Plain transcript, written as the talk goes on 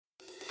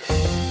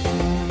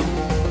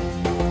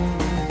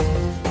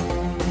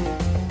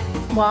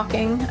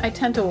Walking. I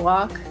tend to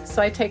walk,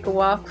 so I take a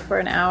walk for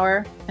an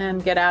hour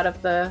and get out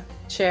of the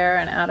chair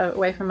and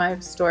away from my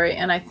story,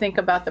 and I think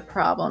about the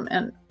problem.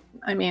 And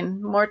I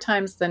mean, more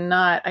times than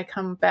not, I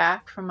come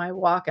back from my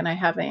walk and I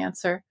have the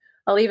answer.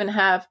 I'll even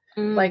have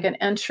like an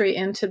entry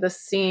into the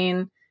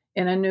scene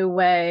in a new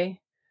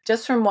way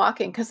just from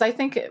walking, because I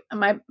think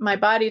my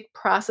body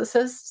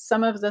processes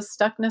some of the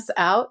stuckness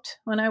out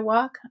when I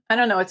walk. I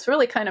don't know. It's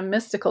really kind of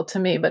mystical to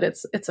me, but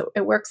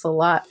it works a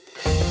lot.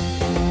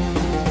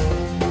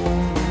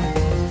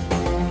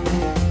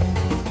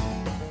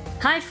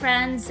 Hi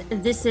friends,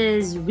 this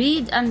is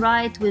Read and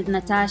Write with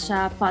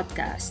Natasha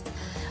podcast.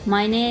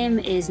 My name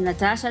is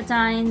Natasha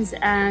Tynes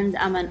and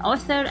I'm an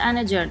author and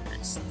a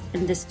journalist.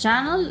 In this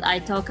channel, I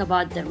talk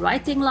about the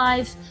writing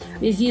life,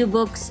 review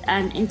books,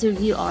 and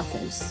interview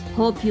authors.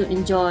 Hope you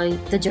enjoy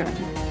the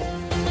journey.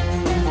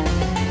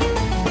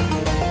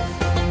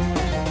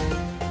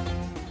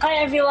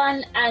 Hi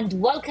everyone, and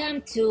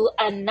welcome to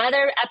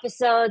another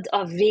episode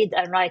of Read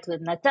and Write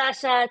with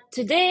Natasha.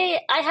 Today,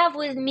 I have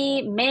with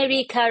me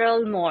Mary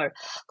Carroll Moore,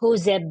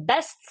 who's a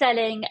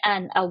best-selling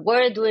and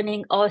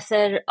award-winning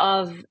author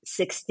of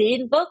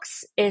 16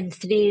 books in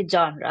 3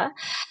 genres.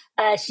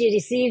 She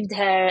received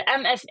her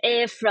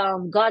MFA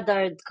from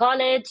Goddard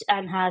College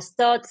and has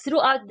taught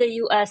throughout the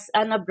U.S.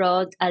 and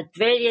abroad at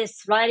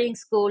various writing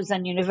schools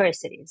and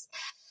universities.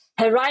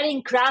 Her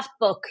writing craft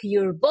book,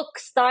 Your Book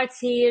Starts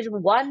Here,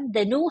 won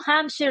the New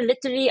Hampshire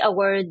Literary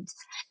Awards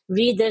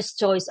Reader's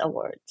Choice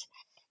Award.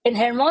 In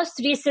her most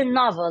recent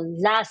novel,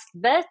 Last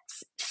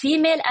Bets,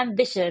 female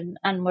ambition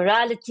and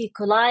morality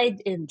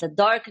collide in the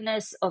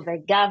darkness of a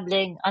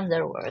gambling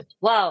underworld.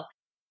 Wow.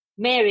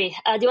 Mary,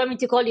 do you want me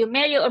to call you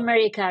Mary or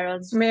Mary Carroll?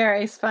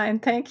 Mary's fine,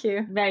 thank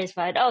you. Mary's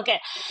fine. Okay.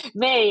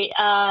 Mary,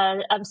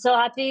 I'm so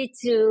happy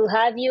to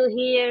have you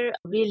here.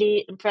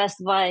 Really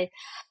impressed by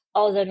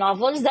all the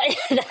novels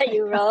that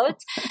you wrote.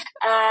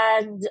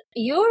 And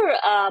your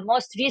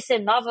most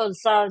recent novel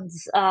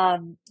sounds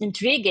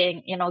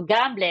intriguing,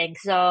 gambling.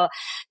 So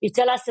you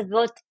tell us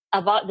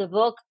about the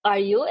book. Are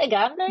you a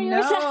gambler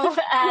yourself?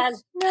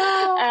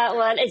 No.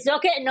 Well, it's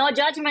okay. No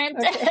judgment.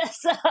 Okay.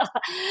 So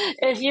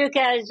if you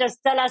can just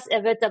tell us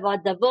a bit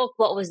about the book,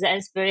 what was the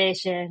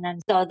inspiration?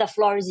 And so the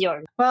floor is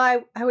yours.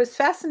 Well, I was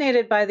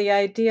fascinated by the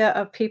idea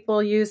of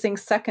people using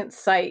second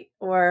sight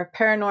or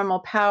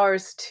paranormal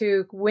powers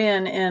to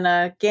win in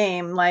a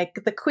game.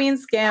 Like The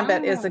Queen's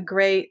Gambit is a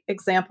great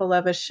example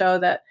of a show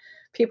that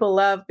people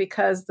love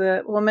because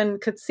the woman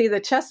could see the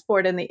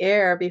chessboard in the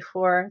air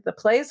before the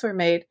plays were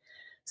made.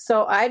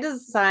 So I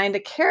designed a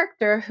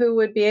character who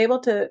would be able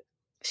to,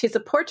 she's a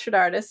portrait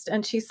artist,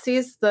 and she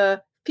sees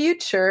the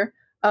future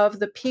of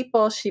the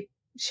people she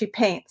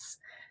paints.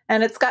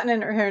 And it's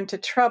gotten her into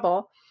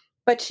trouble.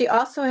 But she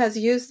also has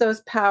used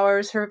those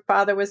powers. Her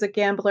father was a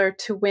gambler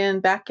to win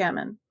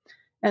backgammon.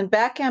 And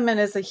backgammon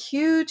is a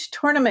huge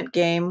tournament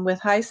game with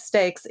high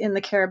stakes in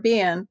the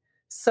Caribbean.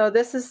 So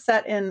this is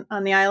set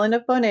on the island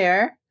of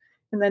Bonaire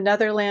in the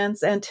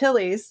Netherlands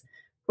Antilles,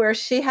 where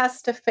she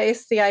has to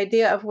face the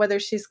idea of whether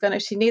she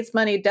needs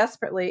money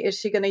desperately. Is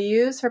she going to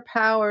use her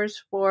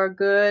powers for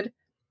good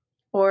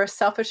or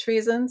selfish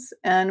reasons?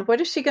 And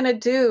what is she going to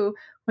do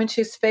when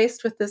she's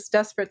faced with this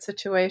desperate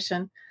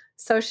situation?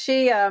 So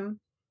she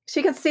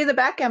can see the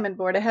backgammon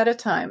board ahead of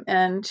time,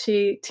 and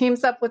she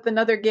teams up with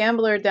another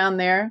gambler down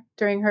there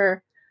during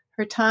her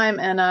time,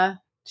 and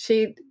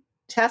she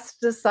has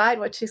to decide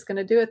what she's going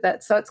to do with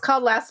that. So it's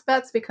called Last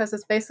Bets because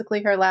it's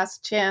basically her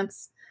last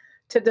chance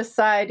to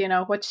decide,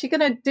 what's she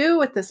going to do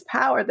with this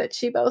power that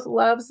she both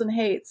loves and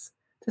hates,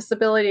 this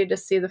ability to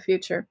see the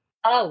future.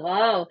 Oh,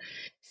 wow.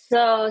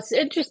 So it's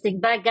interesting,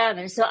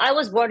 backgammon. So I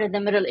was born in the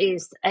Middle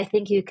East. I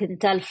think you can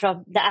tell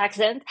from the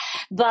accent,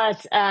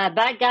 but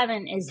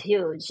backgammon is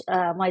huge.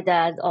 My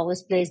dad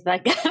always plays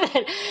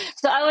backgammon.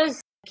 So I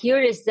was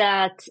curious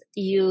that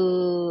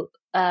you,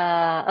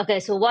 okay,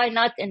 so why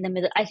not in the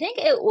middle? I think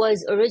it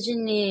was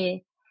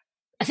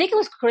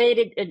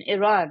created in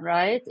Iran,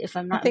 right? If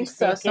I'm not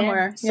mistaken. So,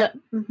 somewhere. So, yeah.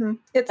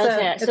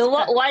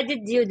 Mm-hmm. Why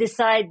did you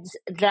decide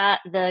that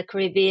the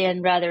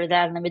Caribbean rather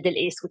than the Middle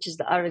East, which is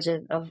the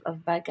origin of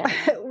backgammon?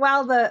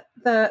 Well,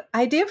 the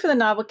idea for the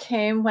novel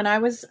came when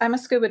I'm a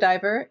scuba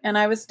diver, and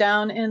I was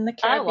down in the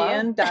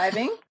Caribbean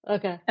diving.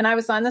 Okay. And I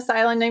was on this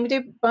island named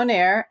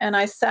Bonaire, and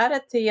I sat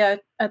at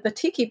the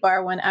tiki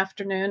bar one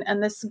afternoon,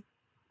 and this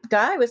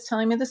guy was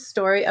telling me the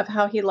story of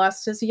how he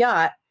lost his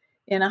yacht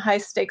in a high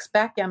stakes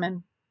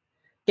backgammon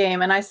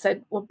game. And I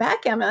said, well,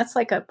 backgammon, that's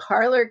like a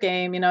parlor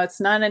game. It's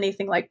not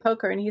anything like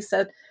poker. And he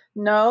said,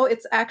 no,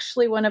 it's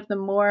actually one of the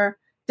more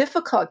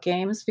difficult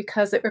games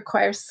because it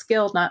requires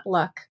skill, not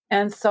luck.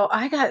 And so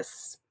I got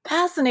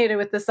fascinated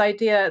with this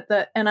idea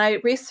and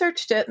I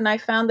researched it, and I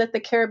found that the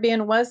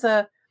Caribbean was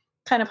a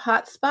kind of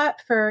hot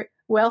spot for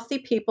wealthy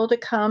people to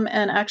come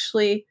and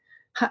actually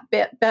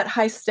bet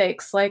high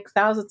stakes, like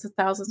thousands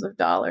of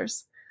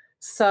dollars.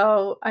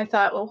 So I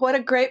thought, well, what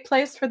a great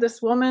place for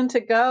this woman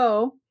to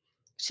go.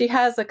 She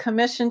has a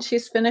commission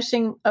she's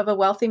finishing of a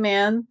wealthy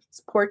man's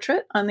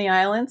portrait on the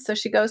island. So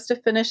she goes to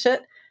finish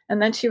it.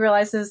 And then she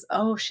realizes,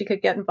 she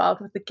could get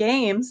involved with the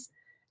games.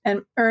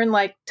 and earn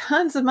like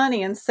tons of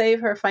money and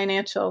save her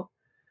financial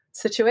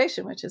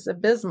situation, which is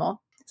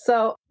abysmal.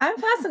 So I'm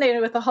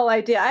fascinated with the whole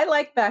idea. I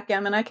like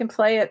backgammon. I can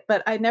play it,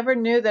 but I never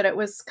knew that it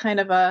was kind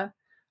of a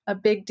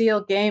big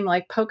deal game.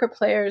 Like poker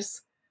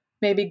players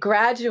maybe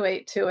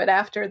graduate to it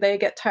after they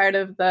get tired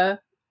of the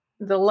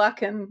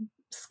luck and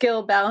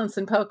skill balance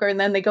in poker, and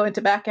then they go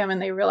into backgammon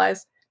and they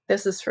realize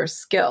this is for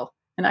skill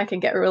and I can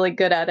get really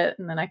good at it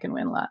and then I can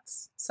win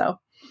lots. So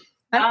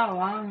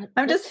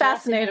I'm just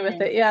fascinated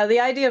with it. Yeah, the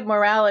idea of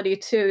morality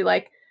too,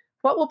 like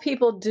what will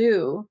people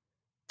do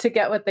to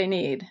get what they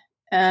need?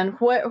 And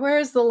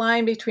where's the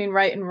line between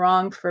right and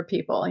wrong for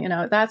people?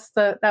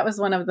 That was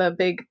one of the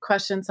big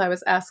questions I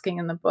was asking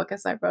in the book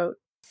as I wrote.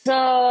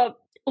 So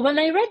when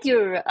I read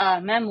your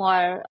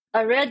memoir,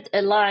 I read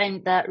a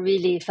line that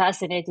really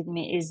fascinated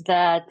me, is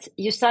that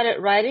you started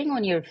writing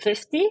when you're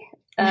 50.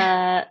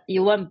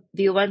 You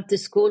went to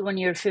school when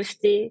you're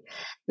 50,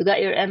 you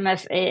got your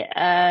MFA,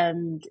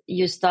 and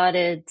you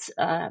started,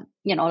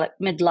 like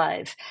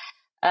midlife.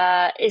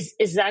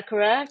 Is that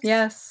correct?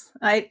 Yes.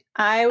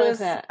 I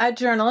was a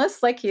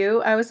journalist like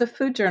you. I was a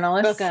food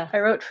journalist. I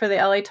wrote for the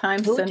LA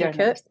Times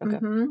Syndicate.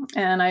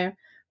 And I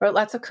wrote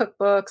lots of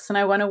cookbooks and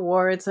I won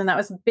awards, and that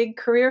was a big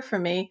career for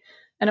me.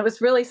 And it was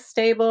really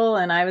stable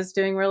and I was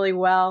doing really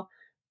well.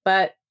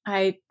 But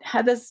I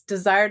had this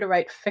desire to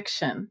write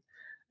fiction.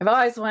 I've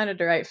always wanted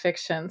to write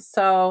fiction.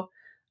 So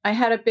I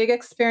had a big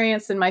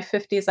experience in my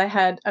 50s.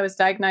 I was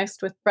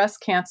diagnosed with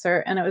breast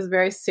cancer, and it was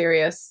very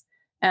serious.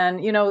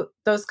 And,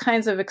 those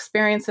kinds of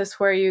experiences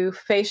where you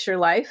face your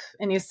life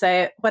and you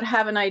say, what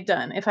haven't I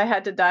done? If I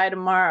had to die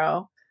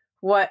tomorrow,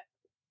 what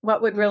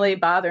would really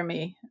bother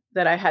me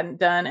that I hadn't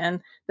done?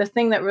 And the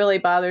thing that really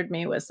bothered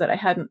me was that I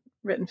hadn't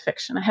written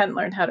fiction. I hadn't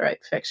learned how to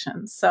write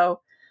fiction.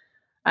 So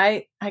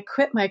I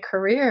quit my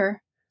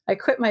career. I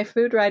quit my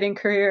food writing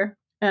career,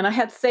 and I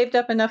had saved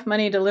up enough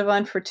money to live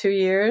on for 2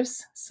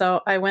 years.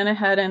 So I went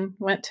ahead and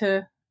went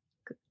to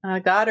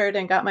Goddard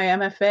and got my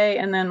MFA,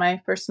 and then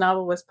my first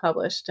novel was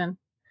published. And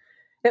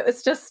it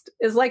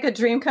was like a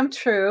dream come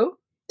true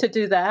to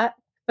do that,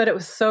 but it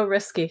was so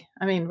risky.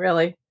 I mean,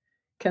 really,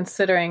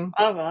 considering,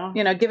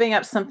 giving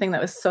up something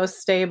that was so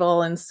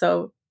stable and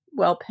so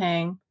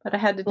well-paying, but I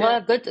had to do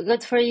it.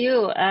 Good for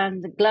you,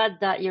 and glad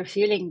that you're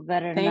feeling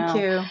better now.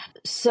 Thank you.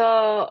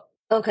 So,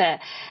 okay.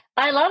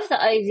 I love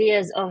the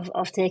ideas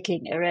of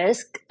taking a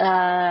risk.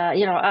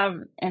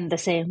 I'm in the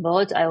same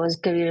boat. I was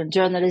career in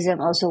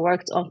journalism, also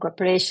worked on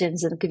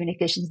corporations and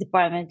communications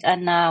department,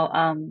 and now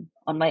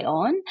on my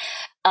own.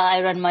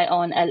 I run my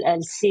own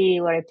LLC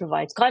where I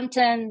provide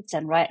content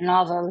and write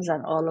novels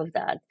and all of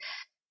that.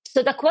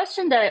 So the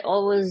question that I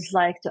always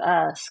like to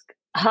ask,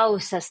 how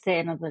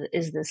sustainable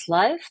is this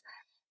life?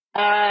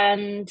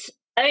 And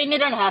I mean, you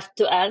don't have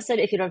to answer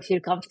if you don't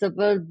feel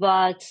comfortable,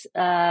 but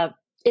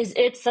is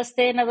it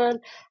sustainable?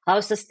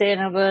 How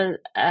sustainable?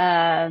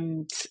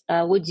 And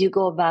would you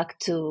go back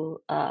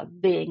to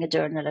being a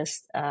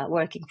journalist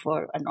working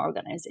for an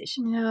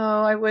organization?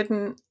 No, I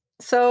wouldn't.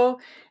 So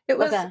it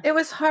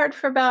was hard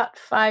for about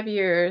 5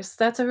 years.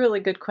 That's a really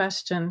good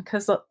question,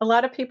 because a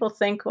lot of people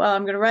think, well,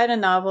 I'm going to write a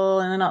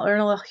novel and then I'll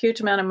earn a huge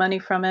amount of money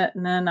from it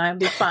and then I'll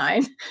be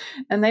fine.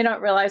 And they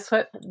don't realize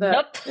what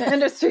the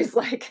industry's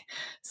like.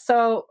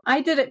 So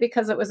I did it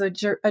because it was a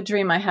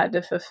dream I had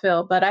to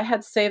fulfill, but I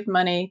had saved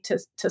money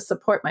to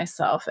support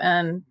myself,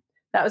 and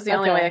that was the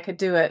only way I could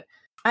do it.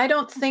 I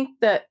don't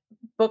think that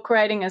book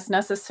writing is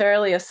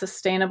necessarily a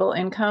sustainable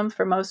income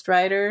for most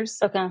writers.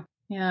 Okay.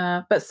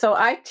 Yeah, but so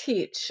I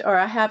teach, or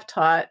I have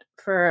taught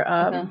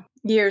for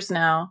years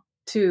now,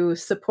 to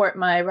support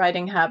my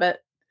writing habit,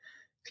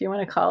 if you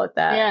want to call it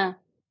that. Yeah.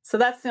 So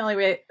that's the only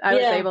way I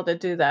was able to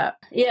do that.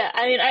 Yeah,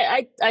 I mean,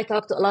 I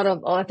talk to a lot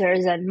of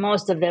authors, and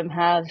most of them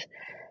have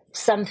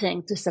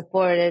something to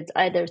support it,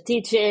 either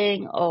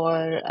teaching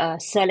or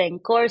selling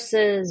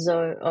courses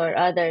or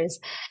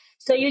others.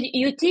 So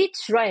you teach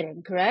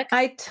writing, correct?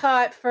 I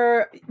taught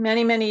for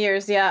many, many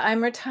years. Yeah,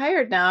 I'm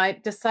retired now. I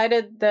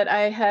decided that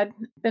I had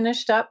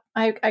finished up.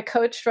 I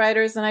coached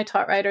writers and I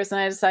taught writers,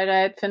 and I decided I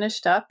had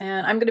finished up.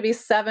 And I'm going to be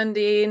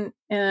 70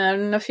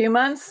 in a few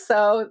months.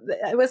 So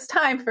it was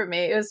time for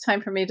me. It was time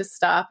for me to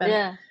stop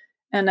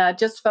and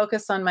just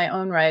focus on my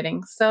own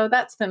writing. So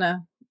that's been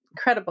an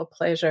incredible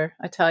pleasure,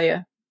 I tell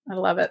you. I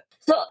love it.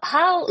 So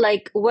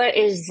where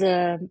is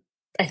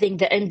I think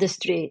the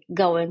industry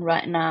going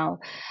right now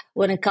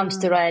when it comes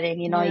to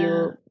writing?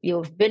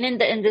 You've been in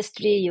the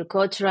industry, you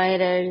coach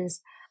writers.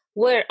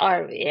 Where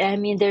are we? I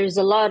mean, there's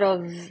a lot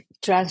of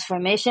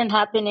transformation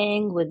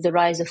happening with the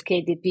rise of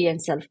KDP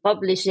and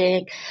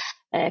self-publishing,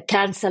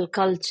 cancel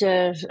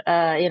culture,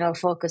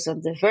 focus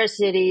on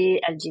diversity,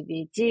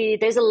 LGBT.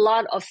 There's a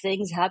lot of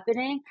things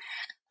happening.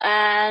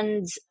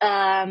 And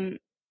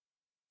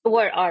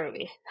where are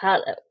we?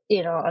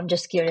 I'm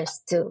just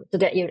curious to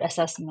get your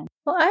assessment.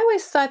 Well, I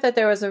always thought that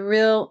there was a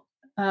real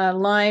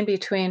line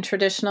between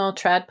traditional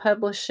trad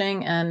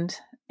publishing and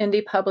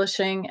indie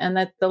publishing, and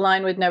that the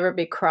line would never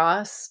be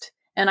crossed.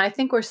 And I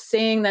think we're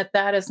seeing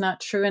that is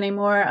not true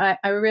anymore.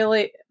 I'm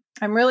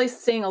really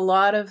seeing a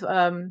lot of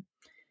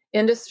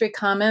industry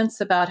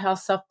comments about how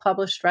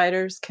self-published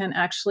writers can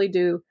actually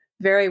do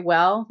very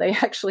well. They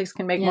actually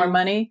can make more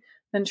money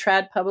than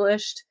trad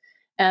published.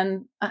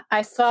 And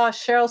I saw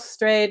Cheryl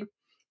Strayed,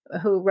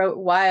 who wrote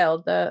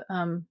Wild,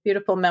 the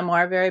beautiful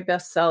memoir, very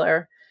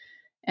bestseller.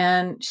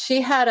 And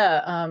she has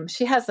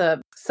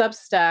a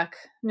Substack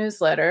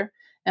newsletter,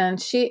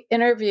 and she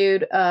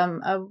interviewed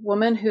a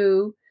woman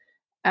who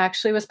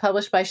actually was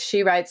published by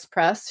She Writes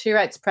Press. She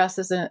Writes Press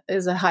is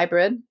a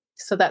hybrid,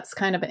 so that's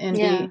kind of an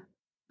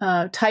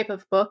indie type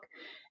of book.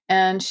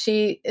 And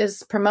she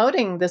is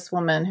promoting this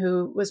woman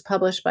who was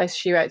published by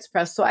She Writes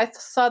Press. So I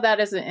saw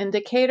that as an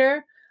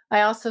indicator.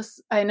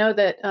 I know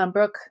that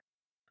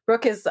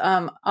Brooke is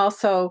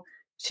also,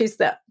 she's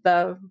the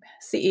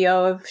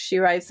CEO of She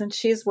Writes, and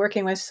she's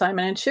working with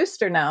Simon &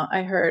 Schuster now,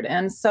 I heard.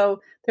 And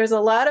so there's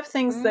a lot of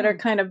things that are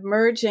kind of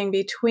merging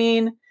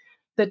between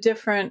the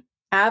different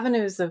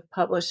avenues of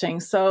publishing.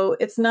 So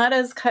it's not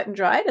as cut and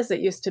dried as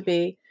it used to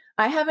be.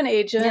 I have an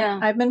agent. Yeah.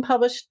 I've been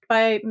published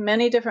by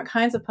many different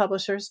kinds of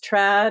publishers,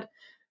 trad,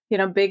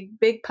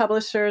 big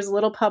publishers,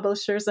 little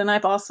publishers, and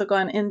I've also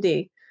gone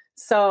indie.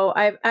 So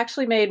I've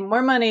actually made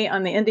more money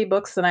on the indie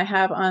books than I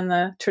have on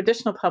the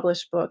traditional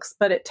published books,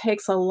 but it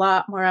takes a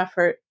lot more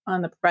effort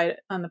on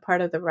the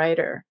part of the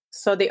writer.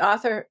 So the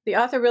author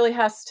really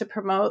has to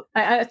promote.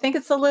 I think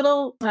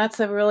that's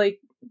a really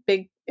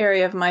big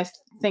area of my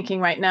thinking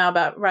right now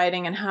about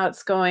writing and how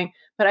it's going.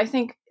 But I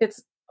think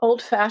it's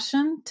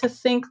old-fashioned to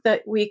think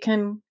that we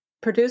can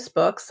produce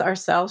books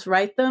ourselves,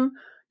 write them,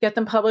 get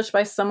them published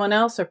by someone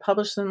else, or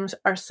publish them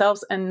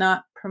ourselves and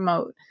not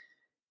promote.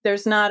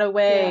 There's not a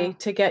way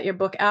to get your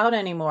book out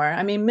anymore.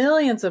 I mean,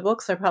 millions of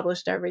books are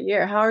published every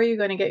year. How are you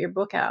going to get your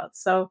book out?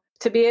 So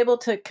to be able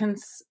to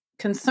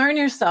concern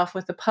yourself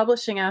with the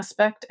publishing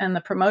aspect and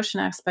the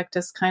promotion aspect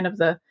is kind of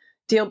the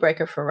deal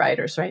breaker for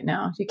writers right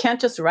now. You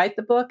can't just write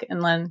the book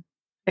and then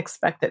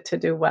expect it to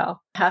do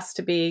well. It has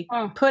to be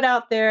put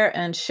out there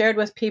and shared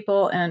with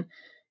people, and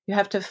you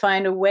have to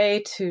find a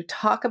way to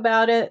talk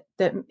about it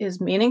that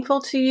is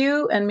meaningful to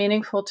you and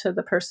meaningful to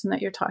the person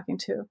that you're talking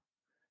to.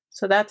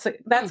 So that's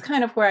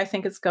kind of where I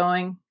think it's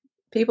going.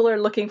 People are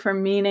looking for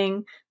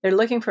meaning. They're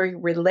looking for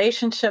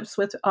relationships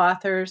with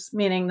authors,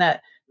 meaning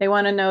that they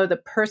want to know the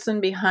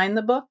person behind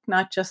the book,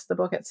 not just the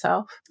book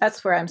itself.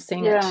 That's where I'm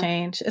seeing it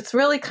change. It's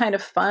really kind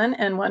of fun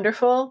and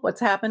wonderful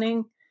what's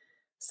happening.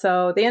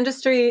 So the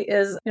industry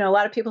is, a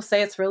lot of people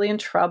say it's really in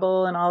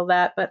trouble and all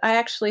that, but I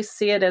actually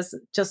see it as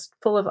just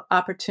full of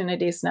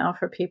opportunities now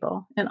for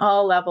people in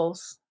all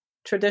levels,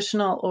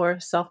 traditional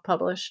or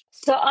self-published.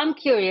 So I'm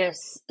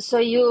curious.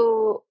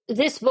 So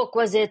this book,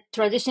 was it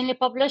traditionally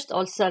published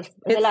or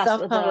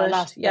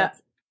self-published? Yeah.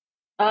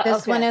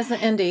 This one is an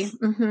indie.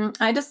 Mm-hmm.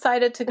 I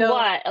decided to go.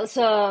 Why?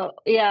 So,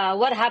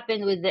 what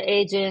happened with the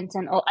agent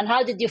and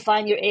how did you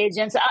find your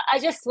agent? So I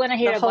just want to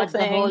hear about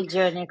the whole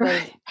journey,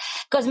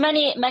 because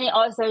many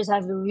authors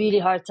have a really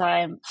hard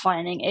time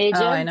finding agents.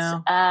 Oh, I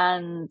know.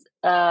 And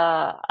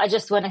I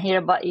just want to hear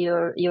about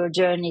your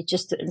journey,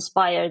 just to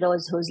inspire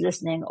those who's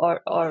listening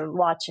or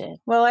watching.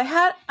 Well, I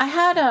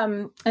had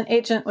an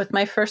agent with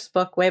my first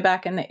book way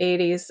back in the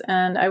 80s,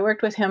 and I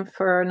worked with him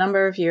for a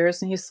number of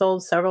years, and he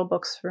sold several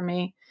books for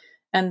me.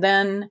 And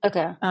then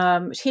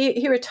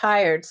he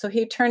retired, so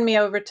he turned me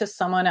over to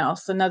someone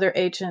else, another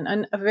agent,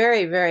 a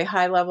very, very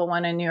high-level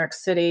one in New York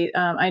City.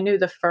 I knew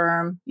the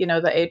firm,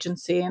 the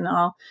agency and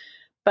all,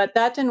 but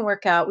that didn't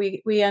work out.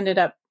 We ended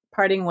up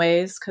parting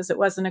ways because it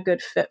wasn't a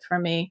good fit for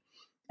me.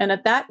 And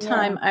at that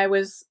time, I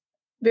was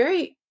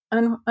very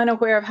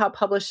unaware of how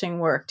publishing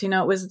worked. It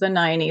was the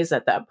 90s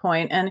at that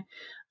point, and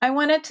I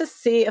wanted to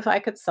see if I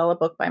could sell a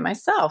book by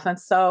myself. And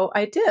so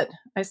I did.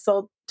 I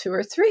sold 2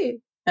 or 3.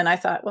 And I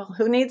thought, well,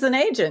 who needs an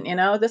agent?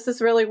 This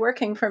is really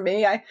working for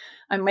me.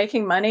 I'm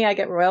making money. I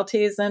get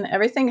royalties and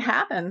everything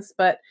happens.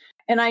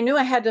 And I knew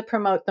I had to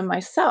promote them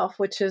myself,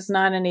 which is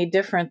not any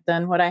different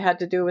than what I had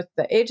to do with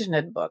the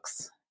agented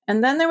books.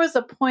 And then there was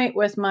a point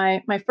with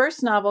my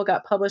first novel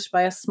got published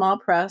by a small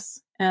press,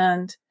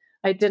 and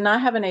I did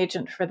not have an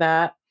agent for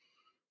that.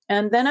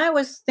 And then I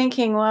was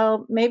thinking,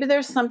 well, maybe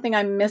there's something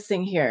I'm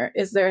missing here.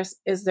 Is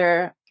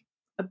there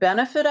a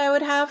benefit I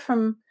would have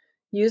from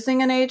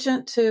using an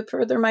agent to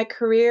further my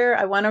career?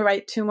 I want to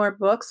write 2 more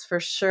books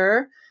for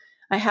sure.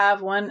 I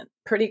have one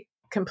pretty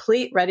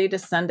complete, ready to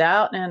send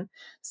out. And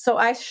so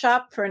I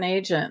shopped for an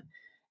agent.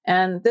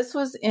 And this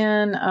was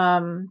in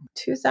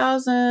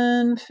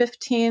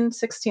 2015,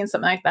 16,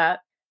 something like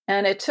that.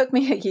 And it took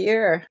me a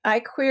year.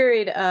 I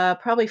queried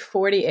probably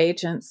 40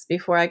 agents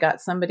before I got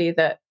somebody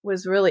that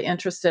was really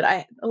interested.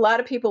 A lot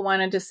of people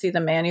wanted to see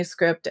the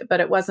manuscript, but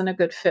it wasn't a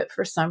good fit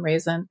for some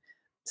reason.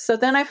 So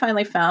then I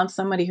finally found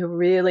somebody who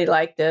really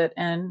liked it,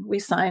 and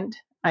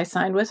I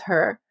signed with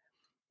her.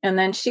 And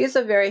then she's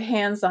a very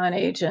hands-on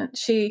agent.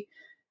 She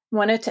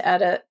wanted to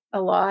edit a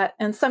lot,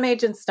 and some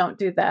agents don't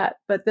do that,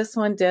 but this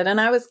one did.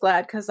 And I was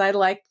glad because I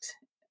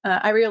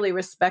really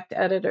respect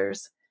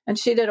editors. And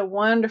she did a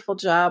wonderful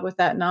job with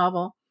that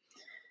novel.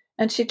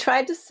 And she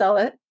tried to sell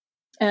it,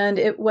 and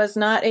it was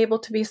not able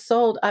to be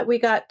sold. We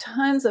got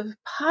tons of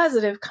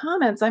positive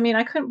comments. I mean,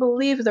 I couldn't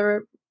believe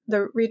the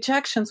the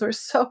rejections were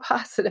so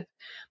positive.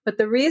 But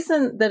the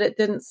reason that it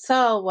didn't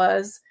sell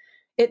was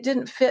it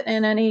didn't fit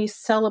in any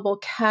sellable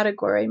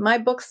category. My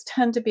books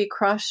tend to be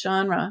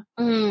cross-genre.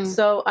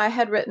 So I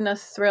had written a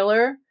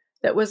thriller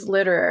that was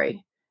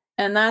literary,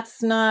 and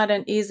that's not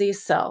an easy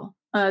sell.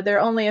 There are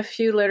only a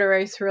few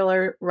literary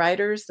thriller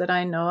writers that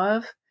I know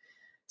of.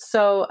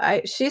 So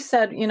she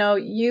said,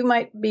 you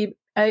might be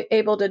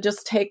able to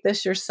just take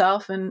this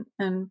yourself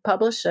and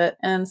publish it.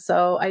 And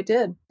so I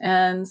did.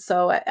 And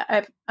so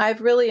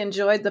I've really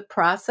enjoyed the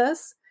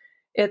process.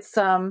 It's,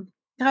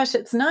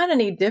 it's not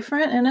any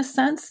different in a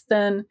sense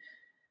than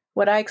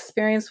what I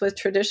experienced with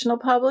traditional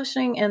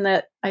publishing, in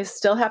that I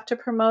still have to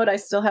promote. I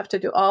still have to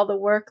do all the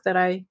work that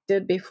I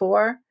did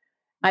before.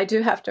 I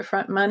do have to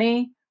front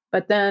money,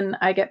 but then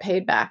I get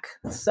paid back.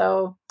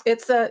 So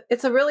it's a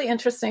really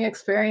interesting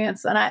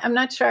experience. And I'm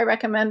not sure I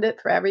recommend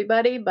it for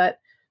everybody, but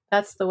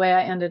that's the way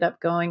I ended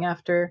up going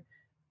after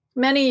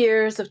many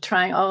years of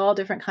trying all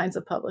different kinds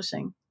of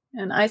publishing.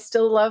 And I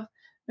still love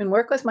and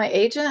work with my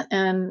agent,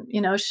 and,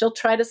 she'll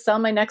try to sell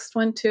my next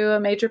one to a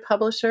major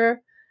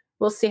publisher.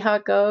 We'll see how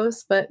it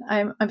goes, but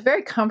I'm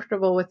very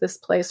comfortable with this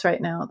place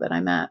right now that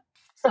I'm at.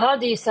 So how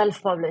do you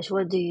self-publish?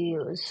 What do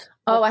you use?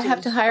 I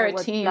have to hire a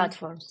team.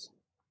 Platforms?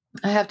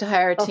 I have to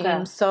hire a team.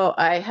 Okay. So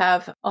I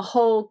have a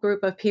whole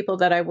group of people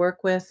that I work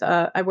with.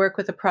 I work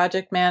with a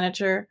project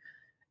manager.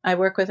 I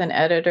work with an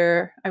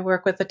editor. I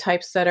work with a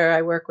typesetter.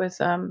 I work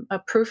with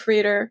a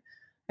proofreader.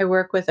 I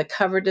work with a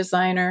cover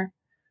designer.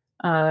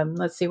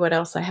 Let's see what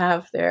else I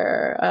have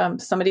there.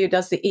 Somebody who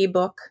does the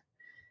ebook,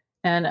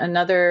 and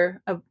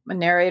a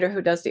narrator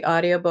who does the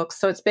audiobook.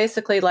 So it's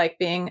basically like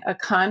being a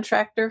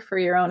contractor for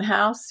your own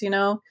house.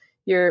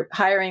 You're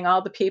hiring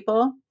all the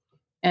people,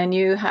 and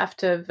you have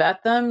to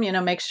vet them,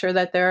 make sure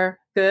that they're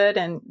good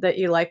and that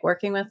you like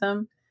working with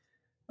them.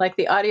 Like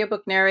the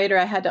audiobook narrator,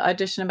 I had to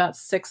audition about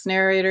 6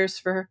 narrators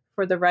for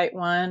the right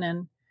one,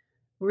 and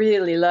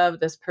really love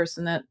this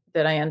person that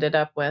I ended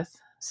up with.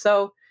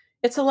 So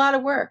it's a lot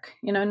of work.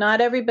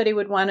 Not everybody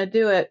would want to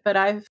do it, but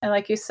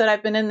like you said,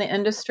 I've been in the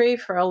industry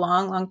for a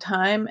long, long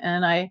time,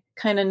 and I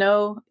kind of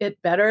know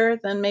it better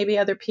than maybe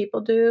other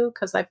people do,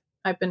 because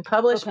I've been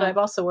published, but I've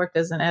also worked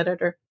as an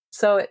editor.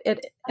 So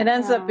it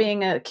ends up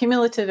being a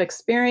cumulative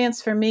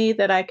experience for me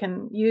that I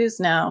can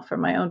use now for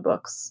my own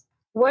books.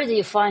 Where do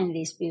you find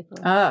these people?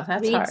 Oh,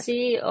 that's hard.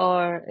 Reedsy,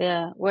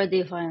 or where do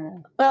you find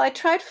them? Well, I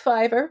tried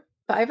Fiverr.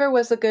 Fiverr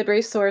was a good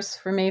resource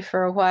for me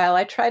for a while.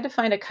 I tried to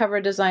find a cover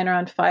designer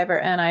on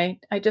Fiverr, and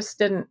I just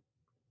didn't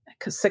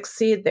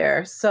succeed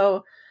there.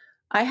 So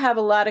I have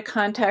a lot of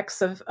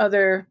contacts of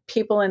other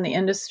people in the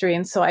industry,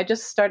 and so I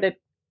just started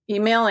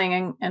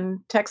emailing and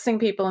texting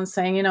people and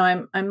saying,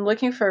 I'm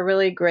looking for a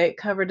really great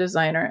cover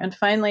designer. And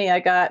finally, I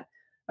got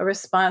a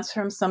response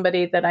from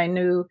somebody that I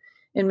knew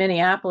in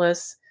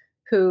Minneapolis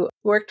who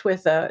worked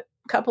with a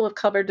couple of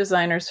cover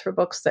designers for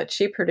books that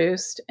she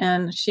produced.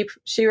 And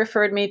she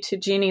referred me to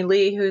Jeannie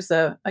Lee, who's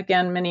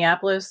again,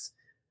 Minneapolis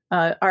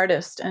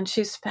artist, and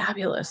she's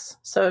fabulous.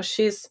 So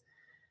she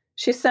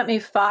sent me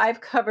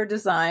 5 cover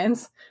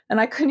designs, and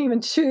I couldn't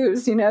even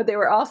choose, they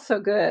were all so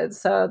good.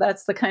 So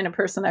that's the kind of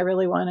person I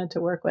really wanted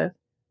to work with.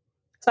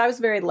 So I was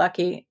very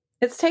lucky.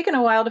 It's taken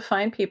a while to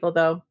find people,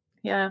 though.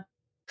 Yeah.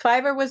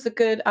 Fiverr was a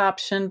good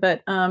option,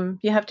 but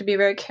you have to be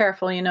very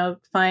careful,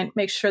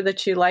 make sure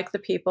that you like the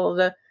people.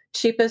 The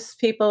cheapest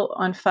people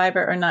on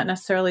Fiverr are not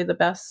necessarily the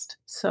best.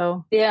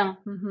 So yeah.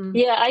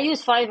 Yeah, I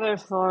use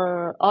Fiverr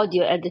for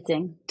audio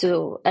editing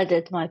to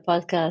edit my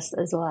podcast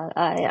as well.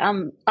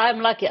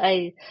 I'm lucky.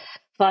 I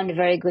found a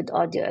very good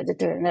audio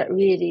editor, and that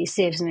really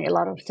saves me a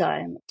lot of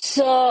time.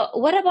 So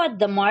what about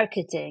the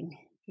marketing?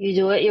 You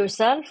do it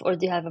yourself, or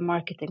do you have a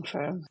marketing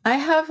firm? I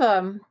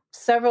have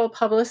several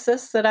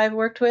publicists that I've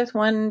worked with.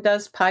 One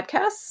does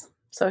podcasts.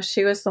 So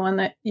she was the one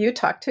that you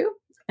talked to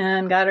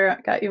and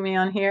got me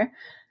on here.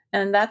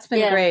 And that's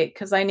been great,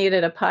 because I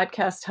needed a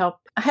podcast help.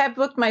 I have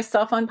booked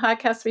myself on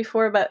podcasts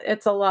before, but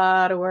it's a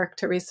lot of work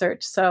to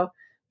research. So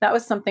that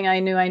was something I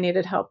knew I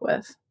needed help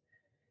with.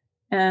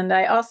 And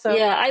I also...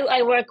 Yeah,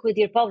 I work with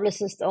your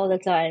publicist all the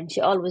time.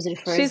 She always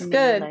refers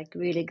me like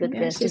really good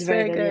guests. She's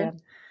very good. Yeah.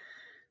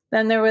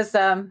 Then there was...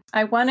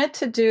 I wanted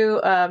to do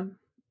a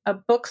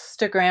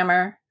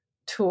Bookstagrammer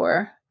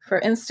tour for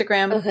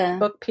Instagram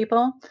book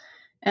people.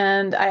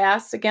 And I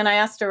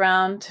asked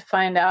around to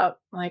find out,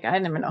 like, I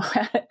didn't even know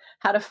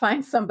how to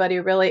find somebody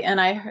really. And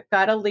I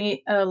got a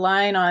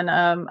line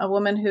on a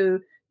woman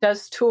who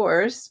does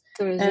tours,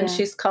 and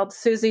she's called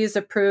Susie's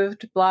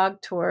Approved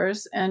Blog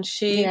Tours. And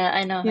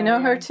I know her. You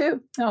know her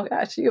too? Oh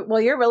gosh.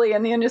 You're really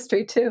in the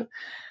industry too.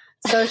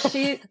 So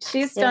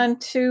she's done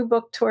 2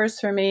 book tours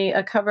for me,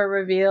 a cover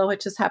reveal,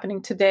 which is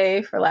happening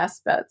today for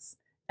Last Bets.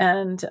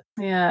 And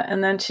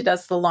then she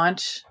does the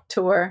launch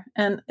tour,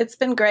 and it's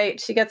been great.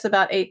 She gets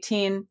about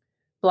 18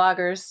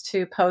 bloggers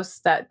to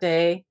post that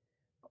day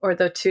or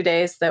the 2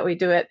 days that we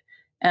do it.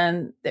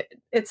 And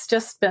it's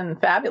just been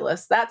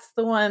fabulous. That's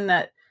the one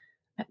that,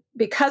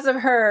 because of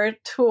her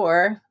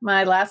tour,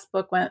 my last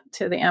book went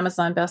to the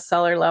Amazon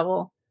bestseller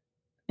level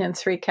in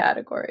 3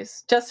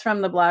 categories, just from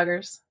the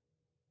bloggers.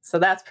 So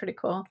that's pretty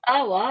cool.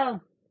 Oh,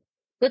 wow.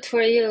 Good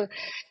for you.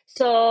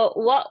 So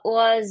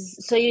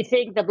you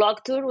think the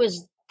blog tour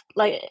was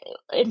like,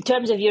 in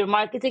terms of your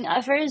marketing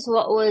efforts,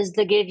 what was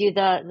that gave you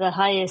the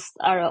highest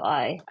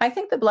ROI? I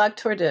think the blog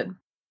tour did.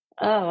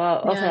 Oh,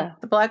 wow. Yeah, Okay.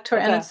 the blog tour.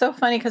 And Okay. it's so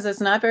funny because it's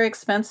not very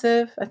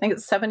expensive. I think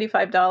it's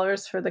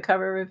 $75 for the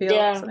cover reveal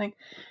or something.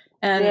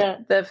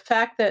 And the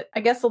fact that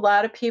I guess a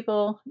lot of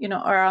people,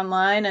 are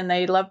online and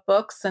they love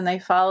books and they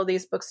follow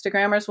these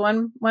bookstagrammers.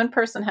 One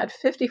person had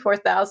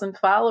 54,000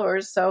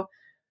 followers. So,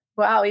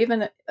 wow,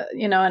 even,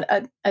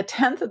 a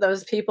tenth of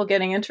those people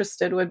getting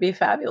interested would be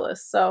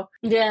fabulous. So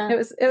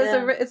it's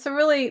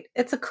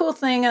a cool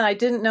thing. And I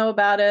didn't know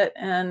about it.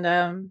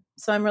 And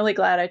so I'm really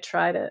glad I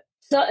tried it.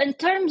 So in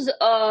terms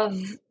of,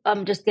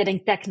 I'm just getting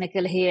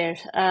technical here,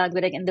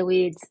 getting in the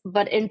weeds,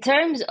 but in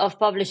terms of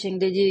publishing,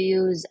 did you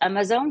use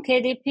Amazon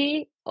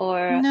KDP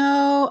or?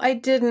 No, I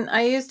didn't.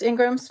 I used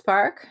Ingram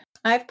Spark.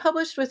 I've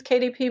published with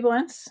KDP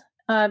once.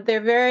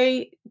 They're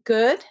very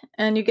good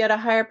and you get a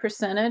higher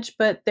percentage,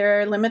 but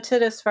they're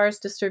limited as far as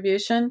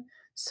distribution.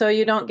 So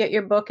you don't get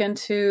your book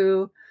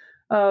into,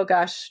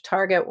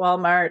 Target,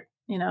 Walmart,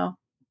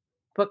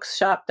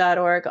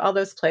 bookshop.org, all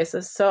those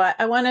places. So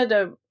I wanted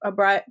a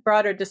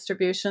broader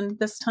distribution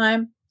this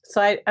time.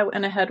 So I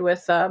went ahead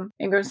with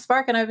Ingram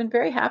Spark, and I've been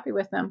very happy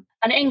with them.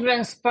 And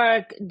Ingram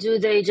Spark, do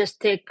they just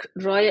take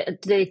do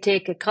they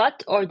take a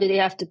cut, or do they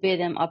have to pay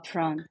them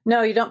upfront?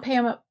 No, you don't pay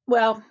them up.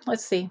 Well,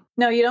 let's see.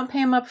 No, you don't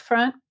pay them up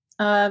front.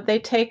 They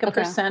take a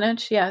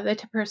percentage. Yeah, they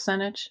take a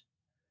percentage.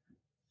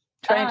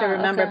 Trying to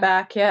remember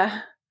back.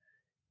 Yeah.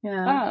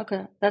 Oh,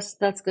 okay.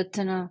 That's good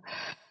to know.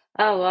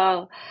 Oh,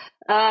 wow.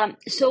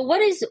 So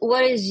what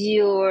is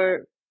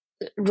your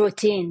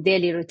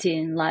daily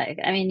routine like?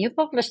 I mean, you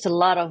published a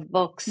lot of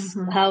books.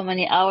 Mm-hmm. How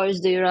many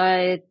hours do you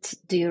write?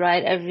 Do you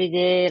write every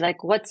day?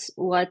 Like, what's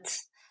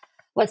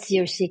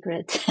your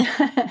secret?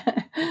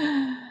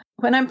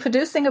 When I'm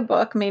producing a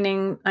book,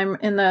 meaning I'm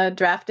in the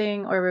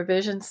drafting or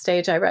revision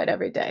stage, I write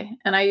every day.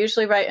 And I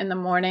usually write in the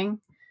morning.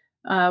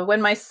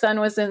 When my son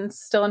was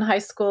still in high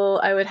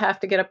school, I would have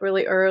to get up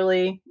really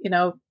early,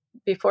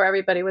 before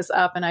everybody was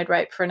up, and I'd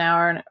write for an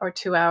hour or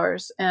 2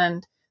 hours.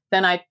 And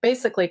then I'd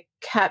basically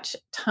catch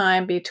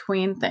time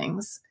between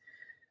things.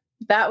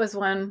 That was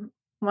one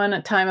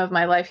time of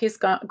my life. He's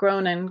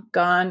grown and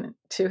gone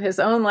to his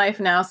own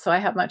life now, so I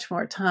have much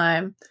more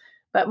time.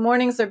 But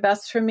mornings are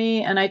best for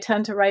me, and I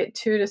tend to write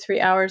 2 to 3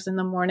 hours in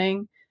the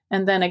morning.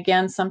 And then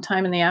again,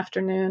 sometime in the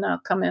afternoon, I'll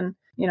come in,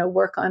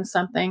 work on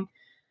something.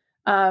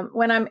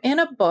 When I'm in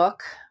a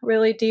book,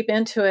 really deep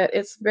into it,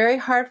 it's very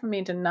hard for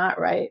me to not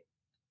write.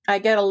 I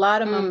get a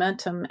lot of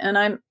momentum, and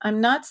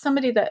I'm not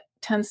somebody that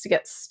tends to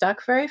get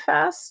stuck very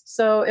fast.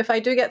 So if I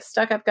do get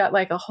stuck, I've got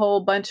like a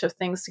whole bunch of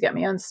things to get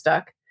me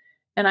unstuck.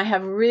 And I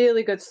have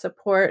really good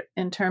support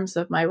in terms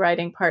of my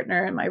writing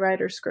partner and my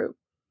writers group.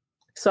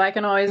 So I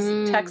can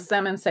always text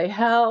them and say,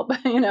 help,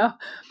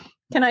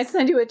 can I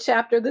send you a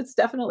chapter that's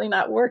definitely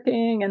not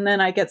working? And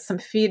then I get some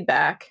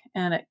feedback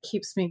and it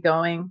keeps me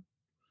going.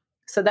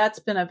 So that's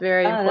been a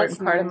very important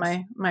part of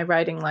my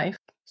writing life.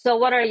 So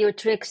what are your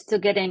tricks to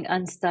getting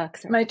unstuck?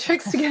 My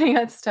tricks to getting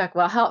unstuck?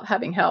 Well,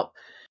 having help.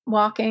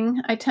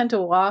 Walking. I tend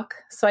to walk.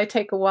 So I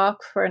take a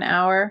walk for an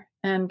hour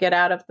and get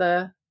out of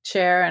the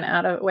chair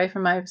and away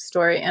from my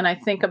story. And I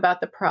think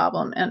about the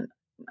problem. And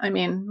I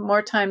mean,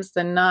 more times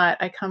than not,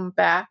 I come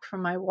back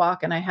from my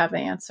walk and I have the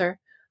answer.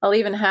 I'll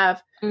even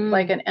have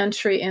like an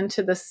entry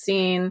into the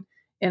scene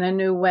in a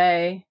new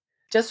way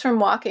just from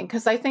walking.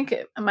 Because I think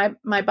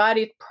my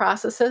body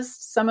processes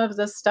some of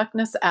the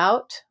stuckness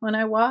out when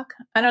I walk.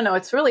 I don't know.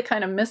 It's really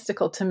kind of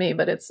mystical to me,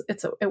 but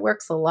it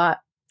works a lot.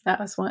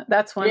 That's one.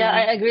 Yeah,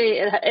 I agree.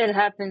 It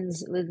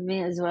happens with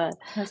me as well.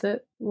 Does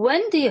it?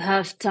 When do you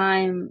have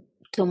time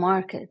to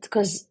market?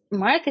 Because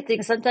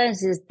marketing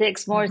sometimes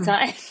takes more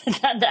time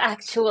than the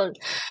actual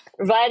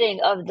writing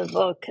of the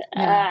book.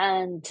 Yeah.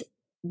 And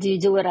do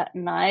you do it at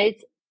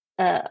night?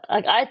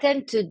 Like I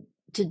tend to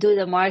do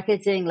the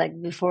marketing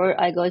like before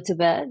I go to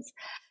bed,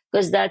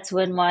 because that's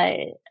when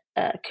my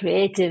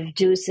creative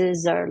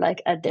juices are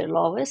like at their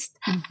lowest.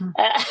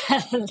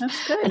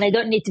 That's good. And I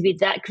don't need to be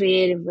that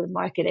creative with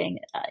marketing,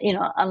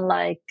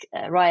 unlike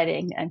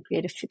writing and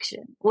creative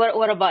fiction.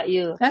 What about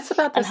you? That's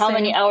about the and same. How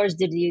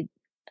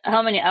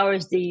many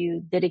hours do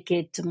you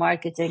dedicate to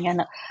marketing,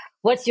 and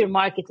what's your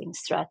marketing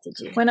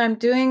strategy? When I'm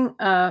doing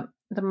the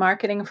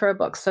marketing for a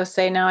book, so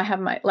say now I have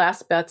my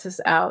Last Bets is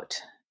out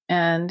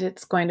and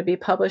it's going to be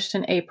published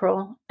in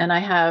April, and I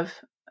have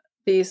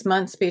these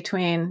months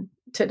between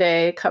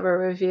today, cover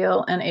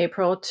reveal, and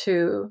April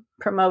to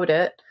promote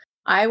it.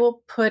 I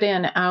will put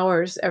in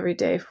hours every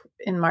day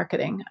in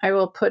marketing. I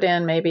will put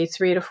in maybe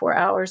 3 to 4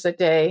 hours a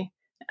day.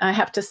 I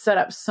have to set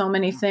up so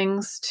many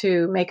things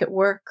to make it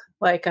work.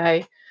 Like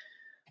I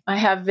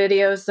have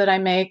videos that I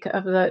make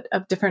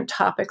of different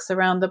topics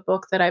around the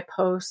book that I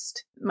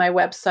post. My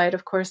website,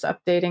 of course,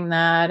 updating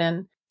that,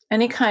 and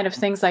any kind of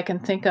things I can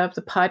think of.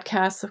 The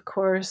podcasts, of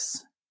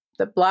course.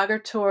 The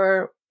blogger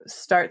tour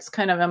starts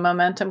kind of a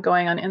momentum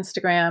going on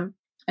Instagram.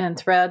 and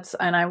Threads,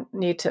 and I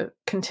need to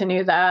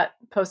continue that,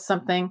 post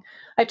something.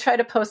 I try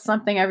to post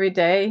something every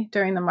day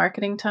during the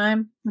marketing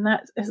time, and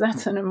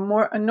that's an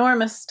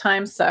enormous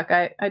time suck.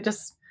 I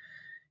just,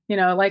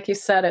 like you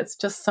said, it's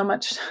just so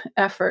much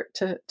effort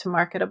to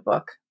market a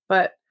book.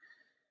 But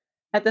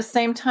at the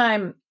same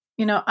time,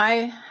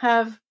 I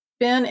have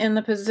been in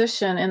the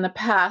position in the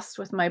past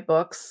with my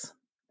books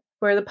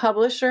where the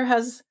publisher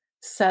has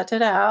set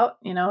it out,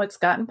 it's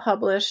gotten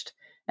published,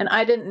 and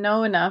I didn't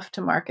know enough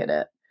to market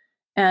it.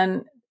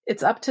 And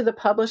it's up to the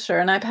publisher.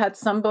 And I've had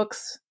some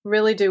books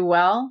really do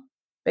well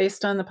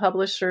based on the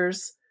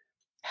publisher's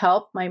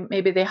help.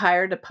 Maybe they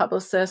hired a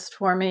publicist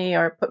for me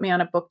or put me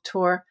on a book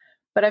tour.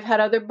 But I've had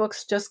other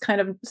books just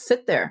kind of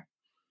sit there.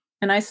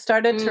 And I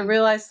started to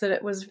realize that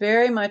it was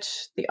very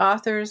much the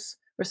author's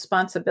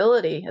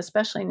responsibility,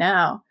 especially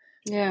now,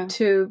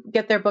 to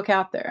get their book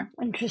out there.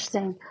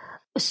 Interesting.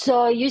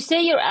 So you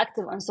say you're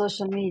active on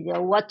social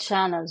media. What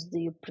channels do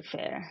you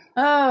prefer?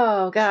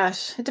 Oh,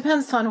 gosh. It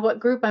depends on what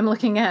group I'm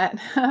looking at.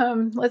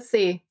 Let's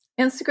see.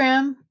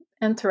 Instagram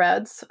and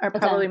Threads are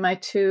probably my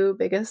two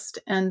biggest.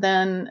 And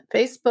then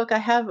Facebook, I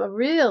have a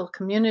real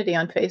community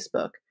on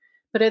Facebook,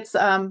 but it's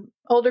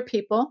older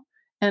people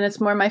and it's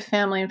more my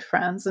family and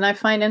friends. And I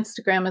find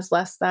Instagram is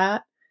less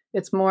that.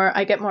 It's more,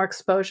 I get more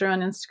exposure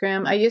on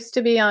Instagram. I used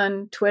to be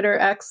on Twitter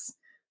X,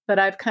 but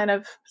I've kind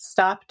of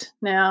stopped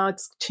now.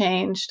 It's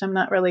changed. I'm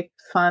not really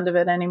fond of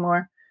it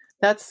anymore.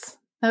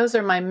 Those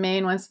are my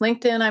main ones.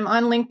 LinkedIn, I'm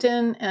on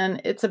LinkedIn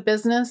and it's a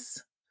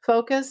business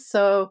focus.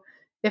 So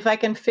if I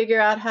can figure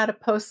out how to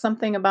post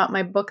something about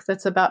my book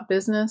that's about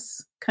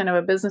business, kind of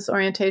a business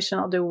orientation,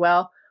 I'll do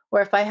well.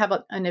 Or if I have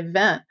an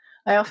event,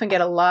 I often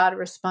get a lot of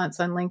response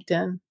on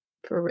LinkedIn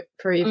for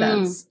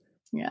events.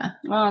 Yeah.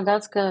 Oh,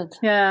 that's good.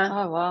 Yeah.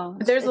 Oh, wow.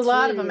 There's a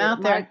lot of them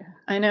out there.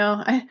 I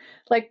know. I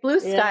like Blue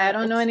Sky. I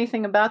don't know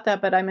anything about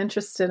that, but I'm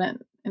interested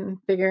in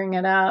figuring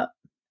it out.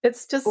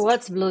 It's just...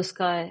 What's Blue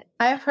Sky?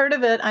 I've heard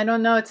of it. I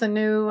don't know. It's a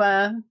new...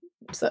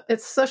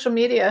 it's social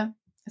media.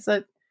 It's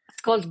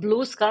called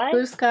Blue Sky?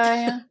 Blue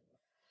Sky, yeah.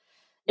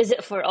 Is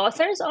it for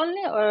authors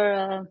only,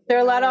 or... There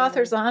are a lot of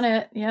authors on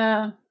it,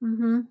 yeah.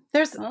 Mm-hmm.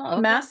 There's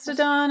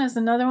Mastodon is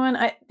another one.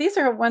 These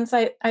are ones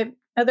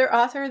other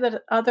authors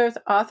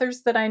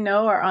that I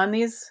know are on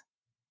these,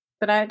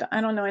 but I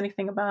don't know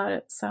anything about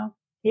it. So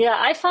yeah,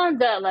 I found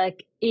that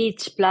like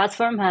each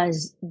platform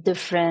has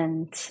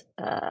different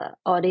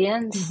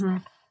audience,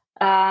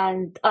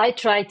 and I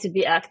try to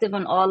be active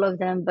on all of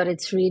them, but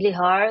it's really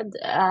hard.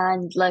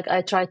 And like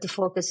I try to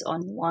focus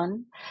on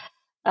one,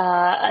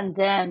 and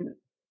then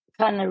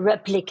kind of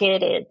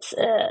replicate it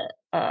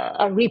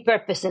or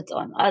repurpose it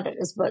on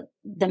others. But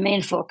the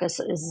main focus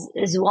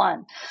is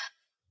one.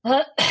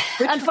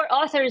 And for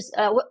authors,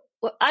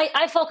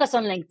 I focus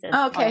on LinkedIn,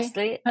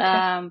 honestly,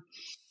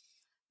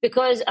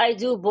 because I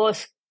do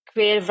both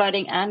creative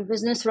writing and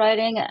business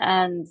writing,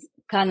 and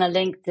kind of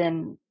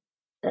LinkedIn.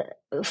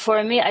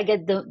 For me, I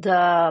get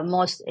the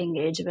most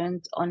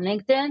engagement on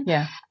LinkedIn,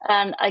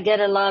 and I get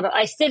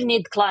I still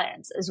need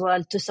clients as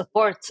well to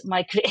support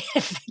my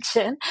creative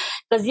fiction,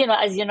 because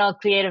as you know,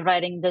 creative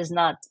writing does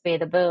not pay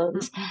the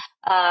bills.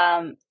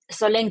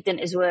 So LinkedIn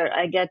is where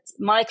I get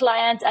my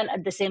clients, and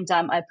at the same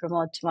time, I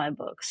promote my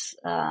books.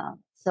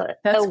 So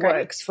it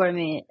works for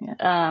me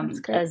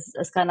as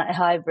kind of a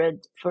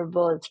hybrid for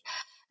both.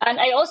 And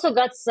I also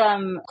got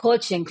some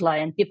coaching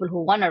client, people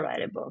who want to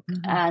write a book,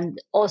 and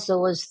also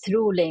was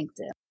through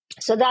LinkedIn.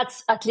 So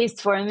that's at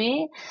least for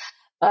me.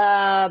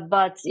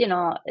 But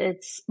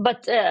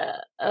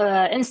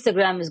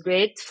Instagram is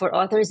great for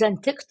authors,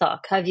 and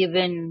TikTok. Have you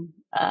been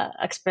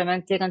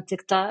experimenting on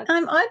TikTok?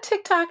 I'm on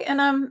TikTok,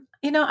 and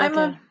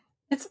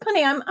it's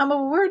funny. I'm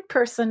a word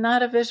person,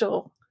 not a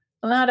visual,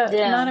 not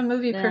a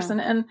movie person.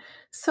 And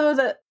so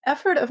the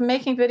effort of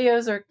making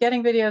videos or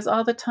getting videos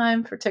all the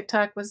time for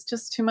TikTok was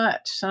just too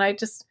much. And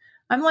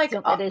I'm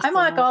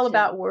all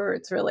about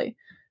words, really.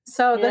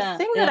 So the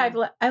thing that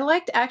I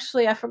liked,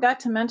 actually, I forgot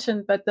to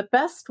mention, but the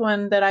best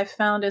one that I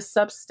found is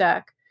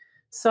Substack.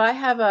 So I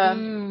have a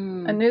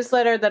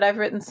newsletter that I've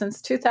written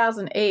since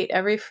 2008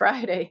 every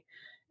Friday.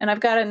 And I've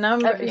got a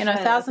number,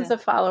 thousands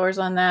of followers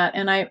on that.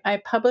 And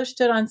I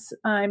published it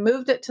I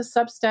moved it to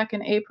Substack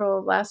in April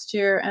of last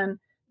year. And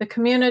the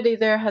community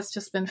there has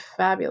just been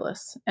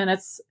fabulous. And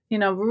it's,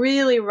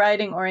 really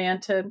writing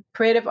oriented,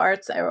 creative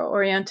arts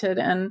oriented.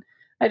 And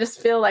I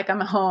just feel like I'm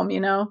home,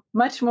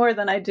 much more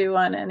than I do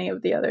on any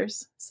of the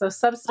others. So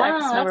Substack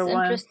is number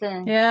one.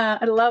 Interesting. Yeah,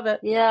 I love it.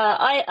 Yeah,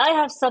 I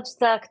have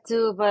Substack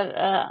too, but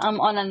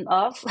I'm on and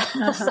off,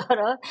 sort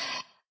of.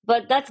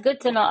 But that's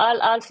good to know.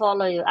 I'll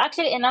follow you.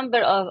 Actually, a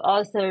number of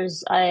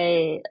authors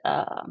I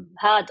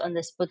had on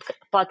this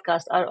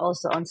podcast are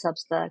also on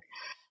Substack.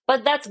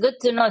 But that's good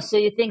to know. So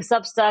you think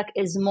Substack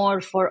is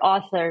more for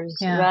authors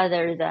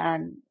rather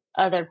than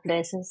other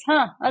places?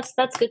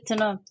 That's good to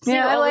know. See,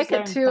 I like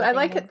it too. I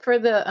like it for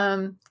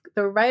the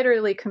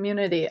writerly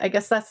community. I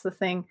guess that's the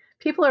thing.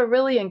 People are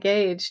really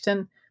engaged,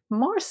 and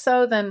more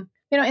so than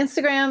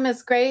Instagram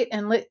is great,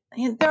 and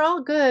they're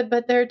all good,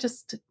 but they're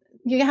just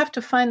you have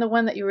to find the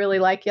one that you really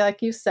like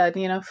you said,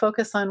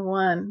 focus on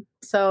one.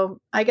 So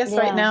I guess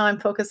right now I'm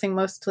focusing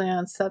mostly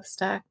on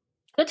Substack.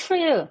 Good for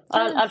you.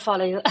 I'll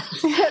follow you.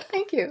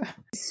 Thank you.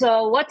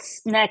 So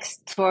what's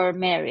next for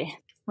Mary?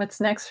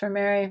 What's next for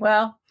Mary?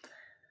 Well,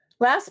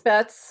 last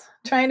bets,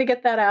 trying to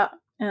get that out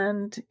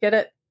and get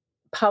it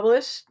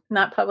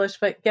not published,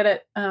 but get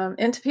it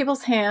into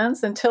people's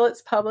hands until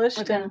it's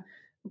published. Okay. And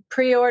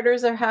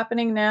pre-orders are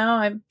happening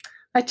now.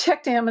 I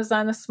checked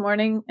Amazon this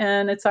morning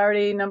and it's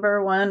already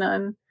number 1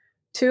 on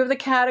 2 of the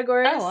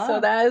categories. Oh, wow. So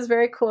that is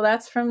very cool.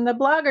 That's from the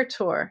blogger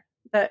tour.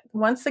 That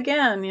once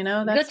again,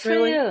 that's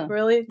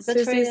really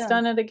Susie's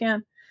done it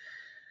again.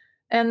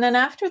 And then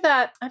after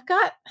that, I've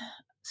got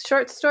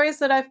short stories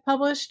that I've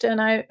published, and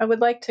I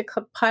would like to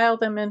compile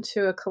them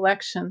into a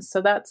collection.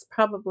 So that's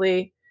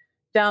probably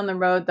down the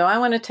road, though. I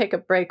want to take a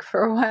break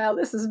for a while.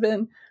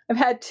 I've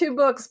had 2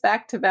 books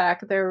back to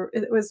back.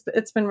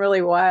 It's been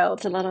really wild.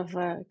 It's a lot of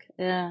work.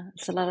 Yeah,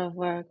 it's a lot of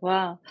work.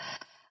 Wow.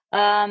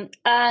 And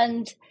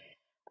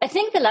I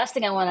think the last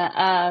thing I want to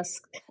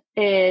ask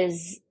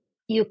is,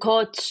 you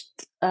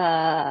coached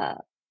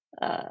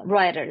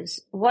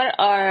writers. What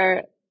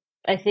are,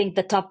 I think,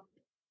 the top,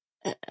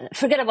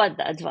 forget about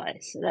the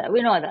advice.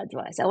 We know the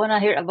advice. I want to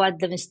hear about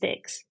the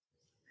mistakes.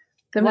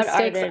 The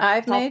mistakes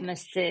I've made?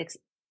 Mistakes.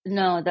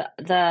 No,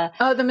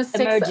 the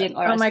mistakes emerging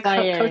or my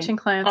coaching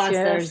clients.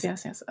 Authors,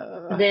 yes.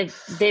 Oh. They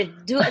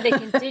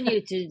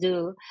continue to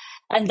do,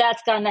 and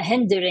that's kind of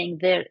hindering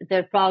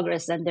their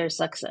progress and their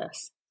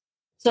success.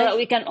 So that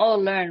we can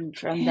all learn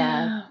from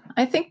that.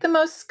 I think the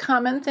most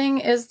common thing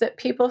is that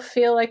people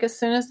feel like as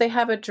soon as they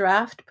have a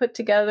draft put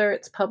together,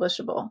 it's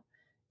publishable.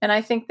 And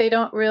I think they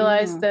don't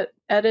realize that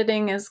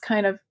editing is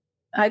kind of,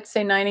 I'd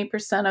say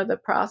 90% of the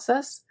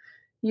process.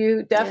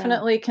 You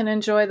definitely can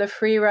enjoy the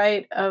free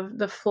write of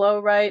the flow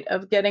write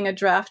of getting a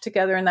draft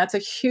together. And that's a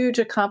huge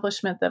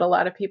accomplishment that a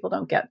lot of people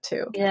don't get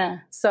to. Yeah.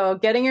 So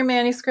getting your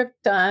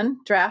manuscript done,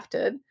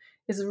 drafted,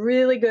 is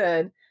really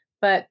good.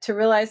 But to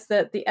realize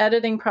that the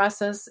editing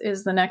process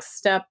is the next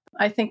step,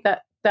 I think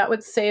that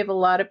would save a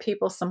lot of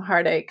people some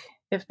heartache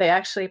if they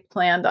actually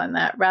planned on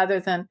that, rather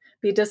than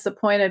be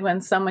disappointed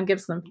when someone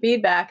gives them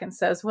feedback and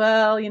says,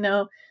 well,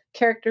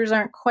 characters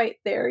aren't quite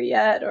there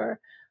yet, or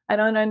I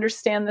don't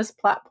understand this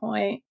plot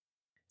point.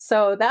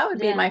 So that would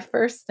be my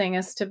first thing,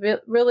 is to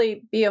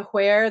really be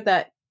aware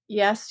that,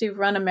 yes, you've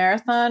run a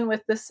marathon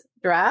with this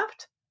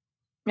draft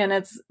and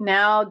it's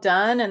now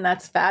done, and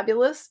that's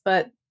fabulous,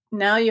 but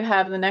now you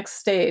have the next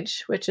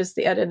stage, which is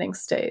the editing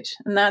stage.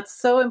 And that's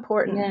so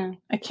important. Yeah.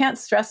 I can't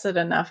stress it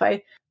enough.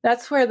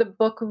 That's where the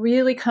book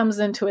really comes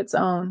into its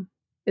own,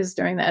 is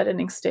during the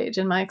editing stage,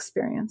 in my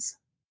experience.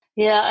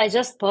 Yeah, I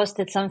just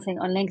posted something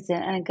on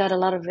LinkedIn and I got a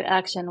lot of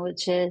reaction,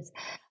 which is,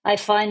 I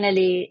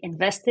finally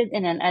invested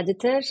in an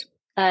editor.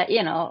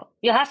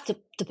 You have to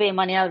pay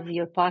money out of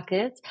your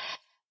pocket.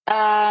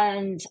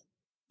 And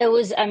it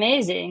was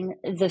amazing,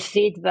 the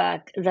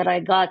feedback that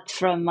I got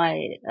from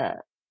my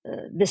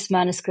this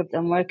manuscript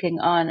I'm working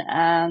on,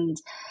 and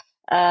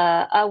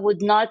I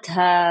would not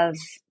have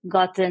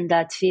gotten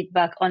that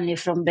feedback only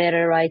from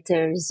better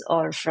writers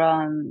or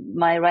from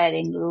my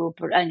writing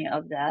group or any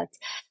of that.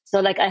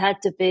 So I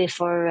had to pay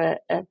for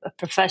a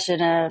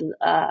professional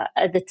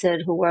editor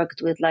who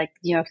worked with New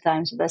York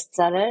Times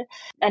bestseller.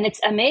 And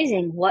it's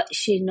amazing what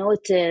she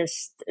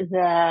noticed,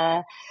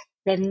 the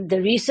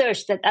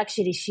research that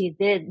actually she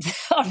did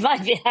on my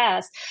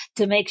behalf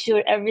to make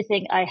sure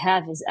everything I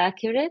have is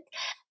accurate.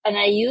 And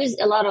I use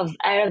a lot of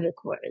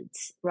Arabic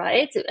words,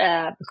 right?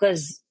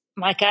 Because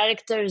my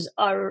characters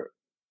are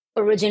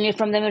originally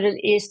from the Middle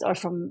East or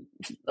from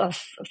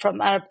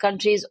Arab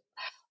countries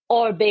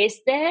or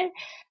based there.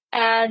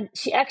 And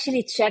she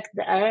actually checked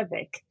the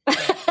Arabic.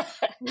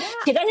 Yeah.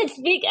 She doesn't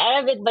speak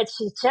Arabic, but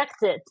she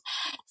checked it.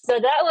 So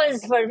that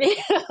was, for me,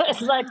 it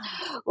was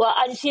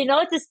and she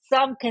noticed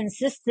some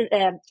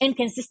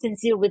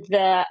inconsistency with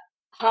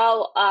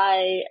how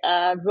I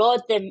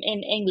wrote them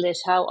in English,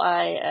 how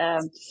I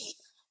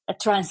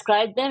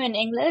transcribed them in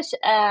English,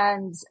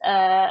 and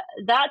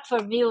that for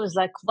me was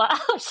wow,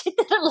 she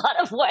did a lot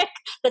of work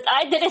that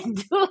I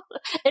didn't do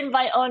in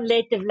my own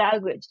native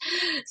language.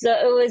 So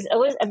it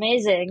was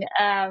amazing,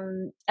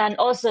 and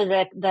also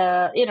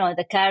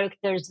the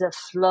characters, the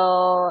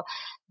flow,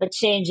 the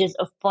changes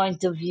of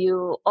point of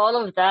view, all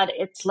of that.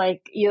 It's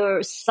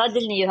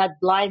you had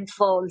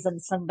blindfolds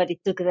and somebody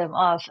took them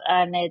off,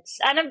 and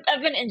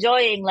I've been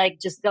enjoying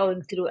just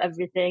going through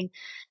everything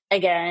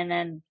again.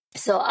 And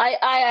so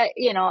I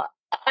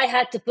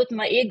had to put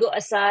my ego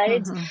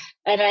aside,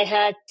 and I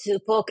had to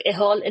poke a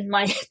hole in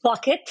my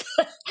pocket.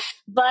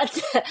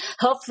 But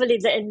hopefully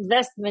the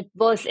investment,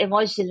 both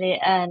emotionally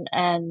and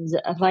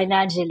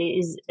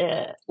financially,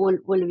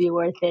 will be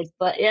worth it.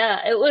 But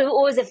yeah, it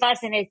was a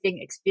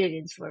fascinating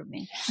experience for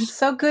me. It's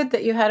so good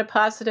that you had a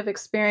positive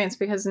experience,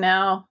 because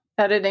now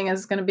editing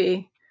is going to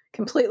be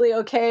completely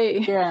okay.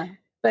 Yeah.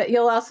 But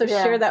you'll also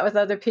share that with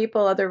other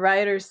people, other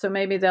writers, so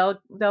maybe they'll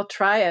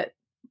try it.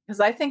 Because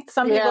I think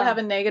some people have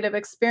a negative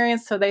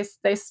experience, so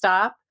they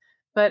stop.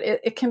 but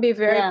it can be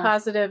very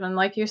positive. And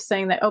like you're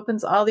saying, that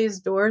opens all these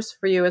doors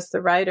for you as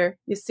the writer.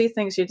 You see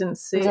things you didn't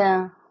see.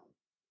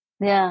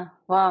 Yeah.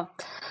 Wow.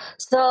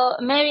 So,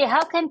 Mary,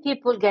 how can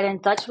people get in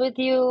touch with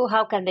you?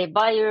 How can they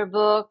buy your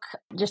book?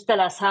 Just tell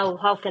us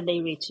how can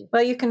they reach you?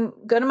 Well, you can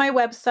go to my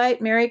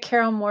website,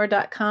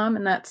 marycarolmoore.com,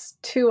 and that's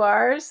 2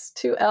 R's,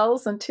 2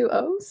 L's, and 2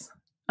 O's.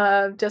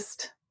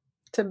 Just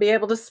to be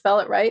able to spell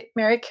it right,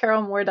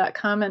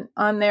 marycarolmoore.com. And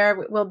on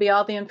there will be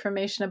all the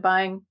information of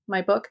buying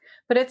my book.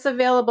 But it's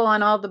available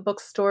on all the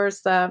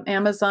bookstores,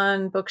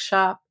 Amazon,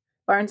 Bookshop,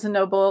 Barnes &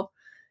 Noble,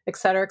 et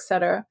cetera, et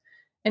cetera.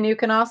 And you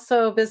can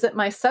also visit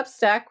my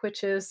Substack,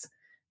 which is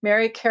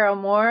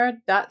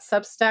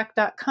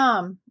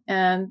marycarolmoore.substack.com.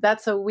 And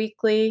that's a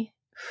weekly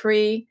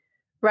free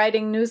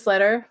writing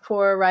newsletter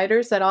for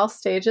writers at all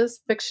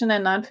stages, fiction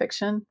and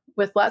nonfiction,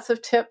 with lots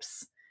of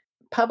tips,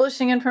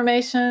 publishing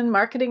information,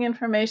 marketing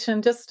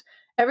information, just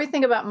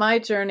everything about my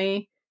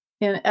journey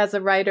as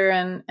a writer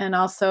and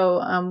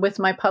also with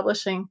my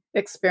publishing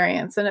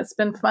experience. And it's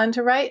been fun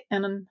to write.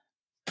 And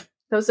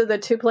those are the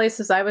 2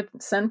 places I would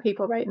send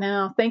people right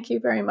now. Thank you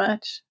very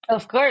much.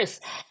 Of course.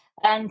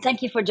 And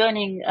thank you for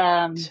joining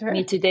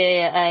me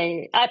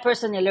today. I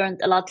personally learned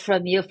a lot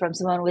from you, from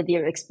someone with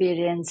your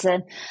experience,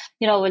 and,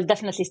 we'll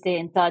definitely stay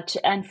in touch.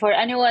 And for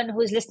anyone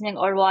who's listening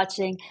or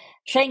watching,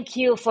 thank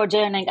you for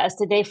joining us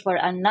today for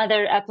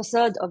another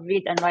episode of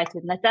Read and Write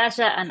with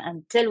Natasha. And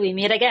until we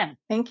meet again.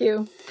 Thank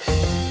you.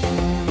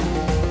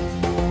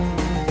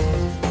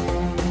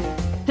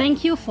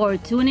 Thank you for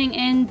tuning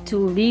in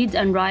to Read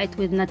and Write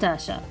with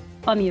Natasha.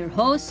 I'm your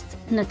host,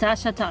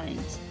 Natasha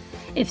Tynes.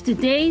 If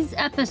today's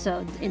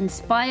episode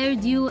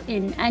inspired you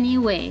in any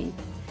way,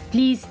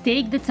 please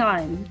take the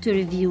time to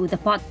review the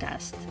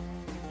podcast.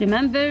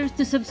 Remember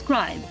to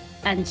subscribe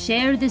and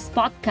share this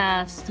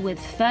podcast with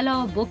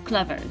fellow book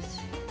lovers.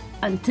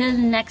 Until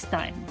next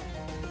time,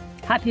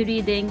 happy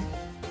reading,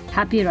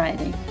 happy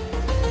writing.